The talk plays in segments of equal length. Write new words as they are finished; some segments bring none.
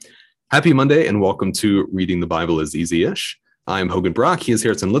Happy Monday and welcome to Reading the Bible is Easy-ish. I'm Hogan Brock. He is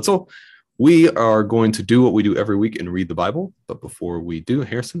Harrison Litzel. We are going to do what we do every week and read the Bible. But before we do,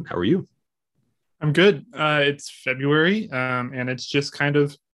 Harrison, how are you? I'm good. It's February, and it's just kind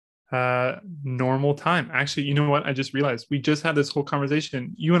of normal time. Actually, you know what? I just realized we just had this whole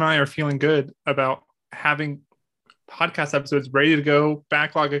conversation. You and I are feeling good about having podcast episodes ready to go,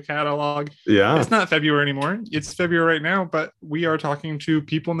 backlog a catalog. Yeah. It's not February anymore. It's February right now, but we are talking to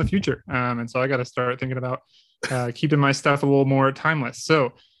people in the future. And so I got to start thinking about keeping my stuff a little more timeless.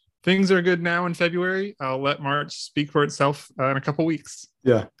 So things are good now in February. I'll let March speak for itself in a couple weeks.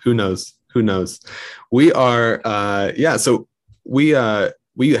 Yeah. Who knows? We are, so we are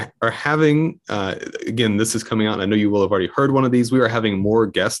having, again, this is coming out, and I know you will have already heard one of these. We are having more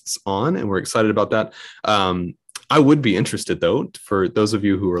guests on, and we're excited about that. I would be interested, though, for those of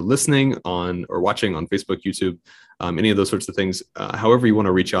you who are listening on or watching on Facebook, YouTube, any of those sorts of things, however you want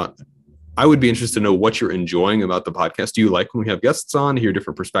to reach out, I would be interested to know what you're enjoying about the podcast. Do you like when we have guests on, hear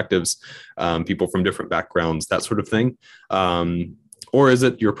different perspectives, people from different backgrounds, that sort of thing? Or is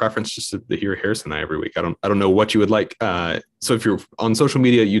it your preference just to hear Harrison and I every week? I don't know what you would like. So if you're on social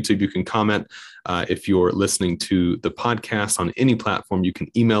media, YouTube, you can comment. If you're listening to the podcast on any platform, you can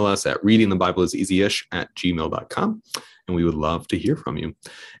email us at readingthebibleisEasy-ish@gmail.com. And we would love to hear from you.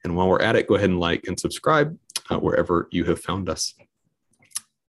 And while we're at it, go ahead and like and subscribe wherever you have found us.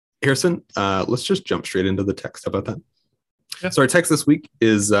 Harrison, let's just jump straight into the text. How about that? Yeah. So our text this week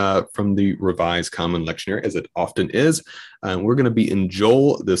is from the Revised Common Lectionary, as it often is. We're going to be in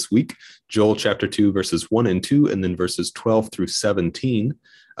Joel this week, Joel chapter 2, verses 1 and 2, and then verses 12 through 17.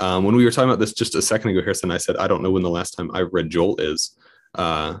 When we were talking about this just a second ago, Harrison, I said, I don't know when the last time I read Joel is.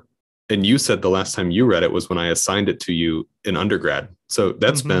 And you said the last time you read it was when I assigned it to you in undergrad. So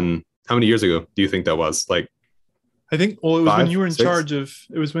that's been, how many years ago do you think that was? I think, it was when you were in charge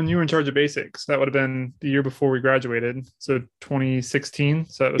of basics. That would have been the year before we graduated. So 2016.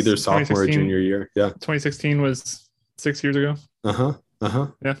 So it was either sophomore or junior year. Yeah. 2016 was 6 years ago.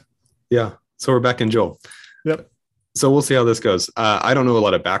 Yeah. So we're back in Joel. Yep. So we'll see how this goes. I don't know a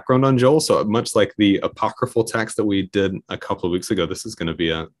lot of background on Joel. So much like the apocryphal text that we did a couple of weeks ago, this is going to be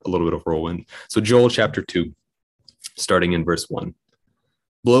a little bit of a whirlwind. So Joel chapter 2, starting in verse 1.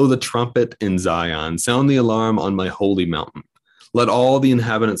 Blow the trumpet in Zion, sound the alarm on my holy mountain. Let all the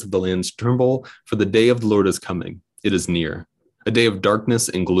inhabitants of the lands tremble, for the day of the Lord is coming. It is near. A day of darkness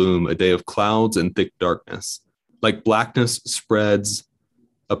and gloom, a day of clouds and thick darkness. Like blackness spreads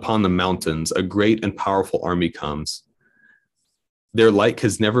upon the mountains, a great and powerful army comes. Their like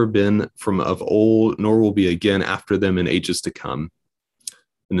has never been from of old, nor will be again after them in ages to come.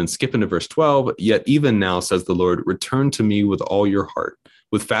 And then skip into verse 12. Yet even now, says the Lord, return to me with all your heart,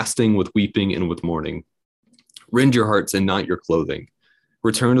 with fasting, with weeping, and with mourning. Rend your hearts and not your clothing.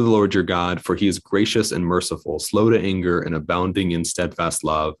 Return to the Lord your God, for he is gracious and merciful, slow to anger and abounding in steadfast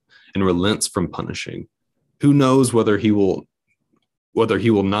love, and relents from punishing. Who knows whether he will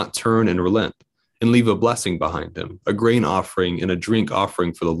not turn and relent and leave a blessing behind him, a grain offering and a drink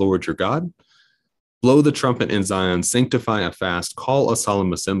offering for the Lord your God? Blow the trumpet in Zion, sanctify a fast, call a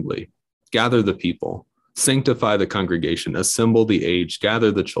solemn assembly, gather the people. Sanctify the congregation, assemble the aged,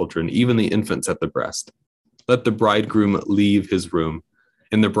 gather the children, even the infants at the breast. Let the bridegroom leave his room,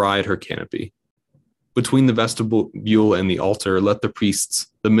 and the bride her canopy. Between the vestibule and the altar, let the priests,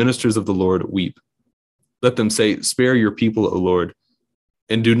 the ministers of the Lord, weep. Let them say, spare your people, O Lord,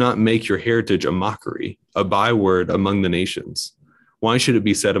 and do not make your heritage a mockery, a byword among the nations. Why should it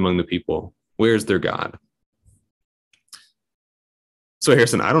be said among the people, where is their God? So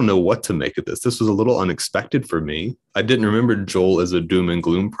Harrison, I don't know what to make of this. This was a little unexpected for me. I didn't remember Joel as a doom and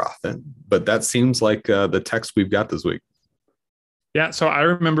gloom prophet, but that seems like the text we've got this week. Yeah, so I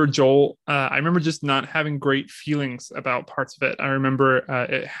remember Joel. I remember just not having great feelings about parts of it. I remember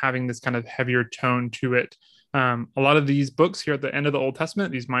it having this kind of heavier tone to it. A lot of these books here at the end of the Old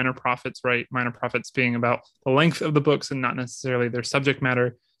Testament, these minor prophets, right? Minor prophets being about the length of the books and not necessarily their subject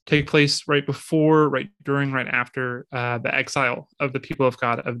matter, take place right before, right during, right after the exile of the people of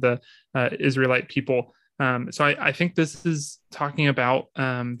God, of the Israelite people. So I think this is talking about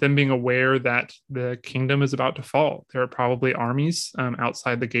them being aware that the kingdom is about to fall. There are probably armies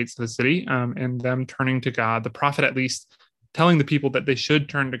outside the gates of the city, and them turning to God, the prophet at least telling the people that they should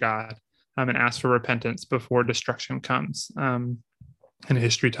turn to God and ask for repentance before destruction comes. And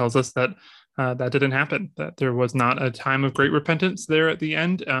history tells us that that didn't happen, that there was not a time of great repentance there at the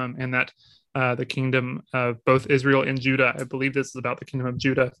end, and that the kingdom of both Israel and Judah, I believe this is about the kingdom of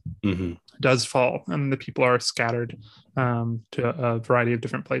Judah, does fall, and the people are scattered to a variety of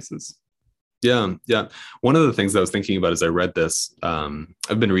different places. Yeah, yeah. One of the things I was thinking about as I read this,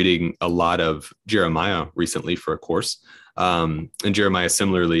 I've been reading a lot of Jeremiah recently for a course, and Jeremiah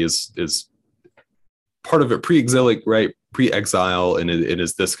similarly is part of it pre-exilic, right? Pre-exile, and it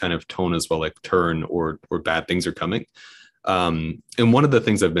is this kind of tone as well, like turn or bad things are coming. And one of the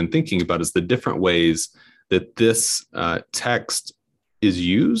things I've been thinking about is the different ways that this text is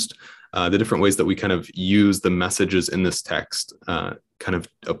used, the different ways that we kind of use the messages in this text, kind of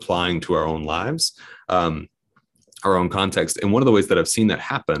applying to our own lives, our own context. And one of the ways that I've seen that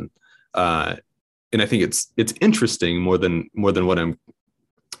happen, and I think it's interesting more than what I'm.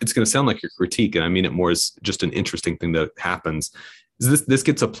 It's going to sound like a critique, and I mean it more as just an interesting thing that happens. Is this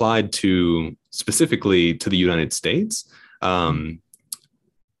gets applied to specifically to the United States? Turn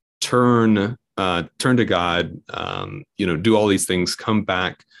to God, do all these things, come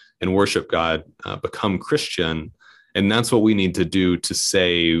back and worship God, become Christian, and that's what we need to do to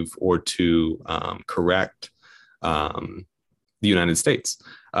save or to correct the United States.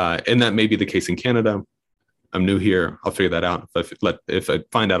 And that may be the case in Canada. I'm new here. I'll figure that out. If I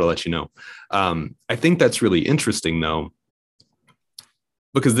find out, I'll let you know. I think that's really interesting, though,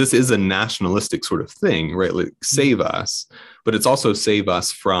 because this is a nationalistic sort of thing, right? Like save us, but it's also save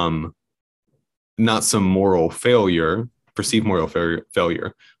us from not some moral failure, perceived moral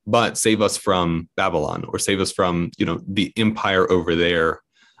failure, but save us from Babylon, or save us from, the empire over there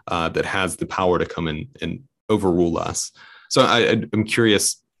that has the power to come in and overrule us. So I'm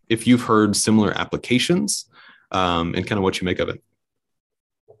curious if you've heard similar applications, and kind of what you make of it.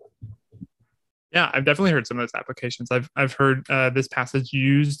 Yeah, I've definitely heard some of those applications. I've heard this passage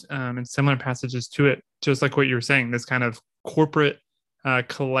used and similar passages to it, just like what you were saying, this kind of corporate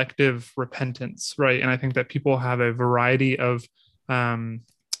collective repentance, right? And I think that people have a variety of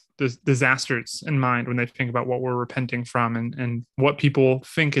disasters in mind when they think about what we're repenting from, and what people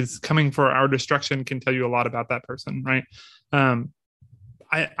think is coming for our destruction can tell you a lot about that person, right?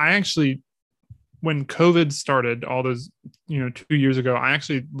 I actually, when COVID started all those, 2 years ago, I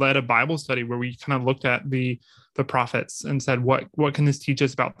actually led a Bible study where we kind of looked at the prophets and said, what can this teach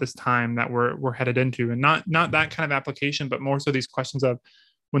us about this time that we're headed into? And not that kind of application, but more so these questions of,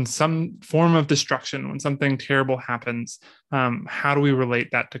 when some form of destruction, when something terrible happens, how do we relate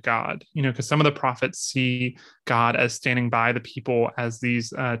that to God? Because some of the prophets see God as standing by the people as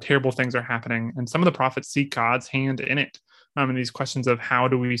these terrible things are happening. And some of the prophets see God's hand in it. And these questions of how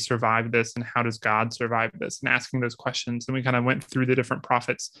do we survive this, and how does God survive this, and asking those questions. And we kind of went through the different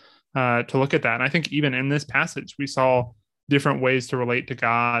prophets to look at that. And I think even in this passage, we saw different ways to relate to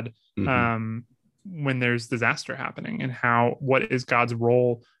God when there's disaster happening, and what is God's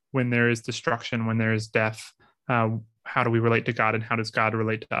role when there is destruction, when there is death. How do we relate to God, and how does God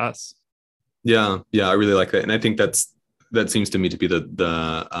relate to us? Yeah, I really like that. And I think that seems to me to be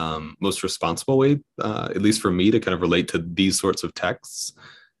the most responsible way, at least for me, to kind of relate to these sorts of texts,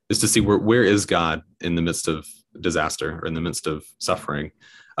 is to see where is God in the midst of disaster, or in the midst of suffering.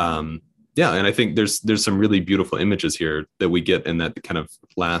 And I think there's some really beautiful images here that we get in that kind of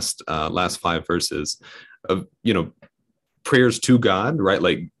last 5 verses of, prayers to God, right?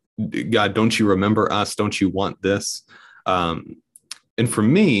 Like, God, don't you remember us? Don't you want this? And for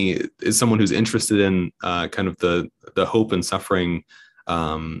me, as someone who's interested in kind of the hope and suffering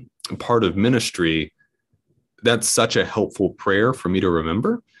part of ministry, that's such a helpful prayer for me to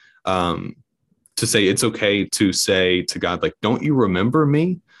remember. To say it's okay to say to God, like, don't you remember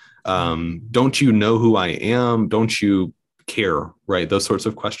me? Don't you know who I am? Don't you care? Right? Those sorts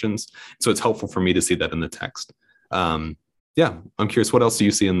of questions. So it's helpful for me to see that in the text. I'm curious, what else do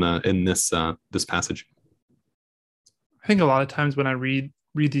you see in this passage? I think a lot of times when I read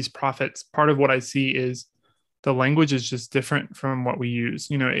these prophets, part of what I see is the language is just different from what we use.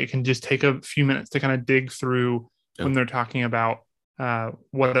 It can just take a few minutes to kind of dig through when they're talking about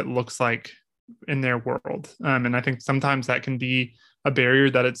what it looks like in their world. And I think sometimes that can be a barrier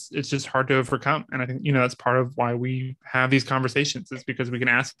that it's just hard to overcome. And I think, that's part of why we have these conversations, is because we can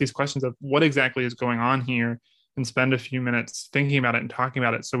ask these questions of what exactly is going on here, and spend a few minutes thinking about it and talking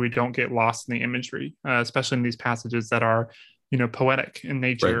about it, so we don't get lost in the imagery, especially in these passages that are, poetic in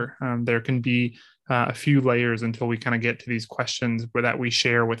nature. Right. There can be a few layers until we kind of get to these questions that we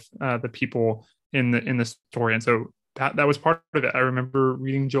share with the people in the story. And so that was part of it. I remember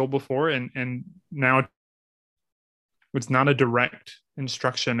reading Joel before, and now it's not a direct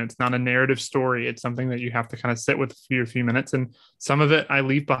instruction. It's not a narrative story. It's something that you have to kind of sit with for a few minutes. And some of it I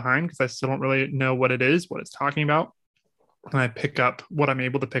leave behind because I still don't really know what it is, what it's talking about. And I pick up what I'm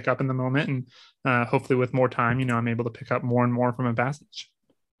able to pick up in the moment. And hopefully with more time, I'm able to pick up more and more from a passage.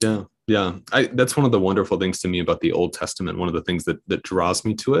 Yeah. That's one of the wonderful things to me about the Old Testament. One of the things that draws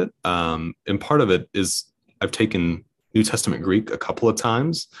me to it, and part of it is I've taken New Testament Greek a couple of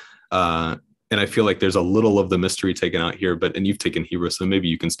times, and I feel like there's a little of the mystery taken out here. And you've taken Hebrew, so maybe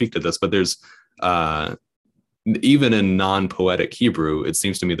you can speak to this. But there's even in non-poetic Hebrew, it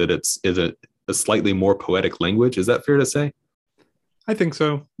seems to me that it's a slightly more poetic language. Is that fair to say? I think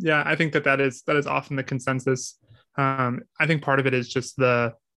so. Yeah, I think that is often the consensus. I think part of it is just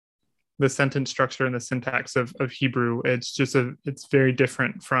the sentence structure and the syntax of Hebrew. It's very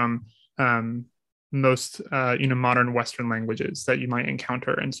different from most modern Western languages that you might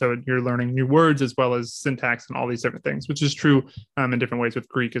encounter, and so you're learning new words as well as syntax and all these different things, which is true in different ways with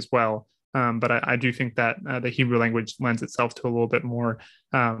Greek as well. But I do think that the Hebrew language lends itself to a little bit more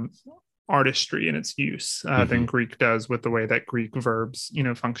artistry in its use than Greek does, with the way that Greek verbs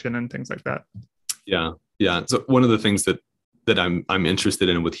function and things like that. Yeah. So one of the things that I'm interested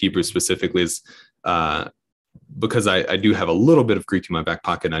in with Hebrew specifically is because I do have a little bit of Greek in my back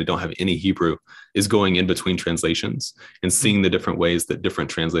pocket and I don't have any Hebrew, is going in between translations and seeing the different ways that different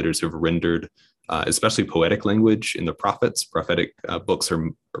translators have rendered, especially poetic language in the prophets. Prophetic books are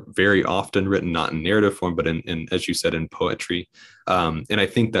very often written not in narrative form, but in as you said, in poetry. And I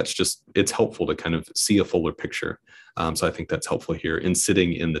think it's helpful to kind of see a fuller picture. So I think that's helpful here in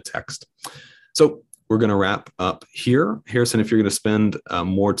sitting in the text. So we're going to wrap up here. Harrison, if you're going to spend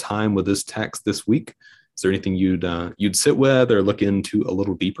more time with this text this week, is there anything you'd sit with or look into a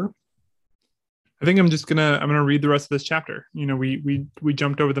little deeper? I think I'm gonna read the rest of this chapter. We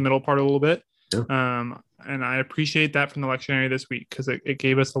jumped over the middle part a little bit, and I appreciate that from the lectionary this week because it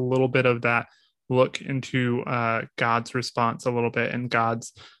gave us a little bit of that look into God's response a little bit and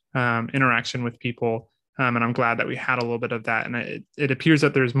God's interaction with people. And I'm glad that we had a little bit of that. And it appears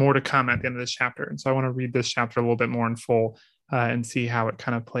that there's more to come at the end of this chapter. And so I want to read this chapter a little bit more in full and see how it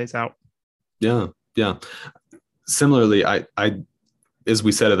kind of plays out. Yeah. Similarly, I as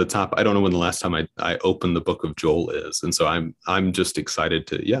we said at the top, I don't know when the last time I opened the book of Joel is. And so I'm just excited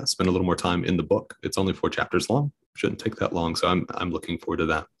to, spend a little more time in the book. It's only 4 chapters long. Shouldn't take that long. So I'm looking forward to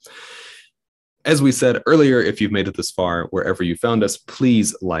that. As we said earlier, if you've made it this far, wherever you found us,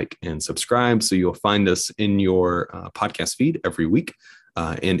 please like and subscribe so you'll find us in your podcast feed every week.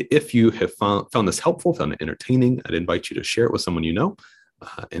 And if you have found this helpful, found it entertaining, I'd invite you to share it with someone you know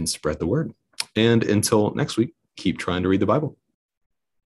and spread the word. And until next week, keep trying to read the Bible.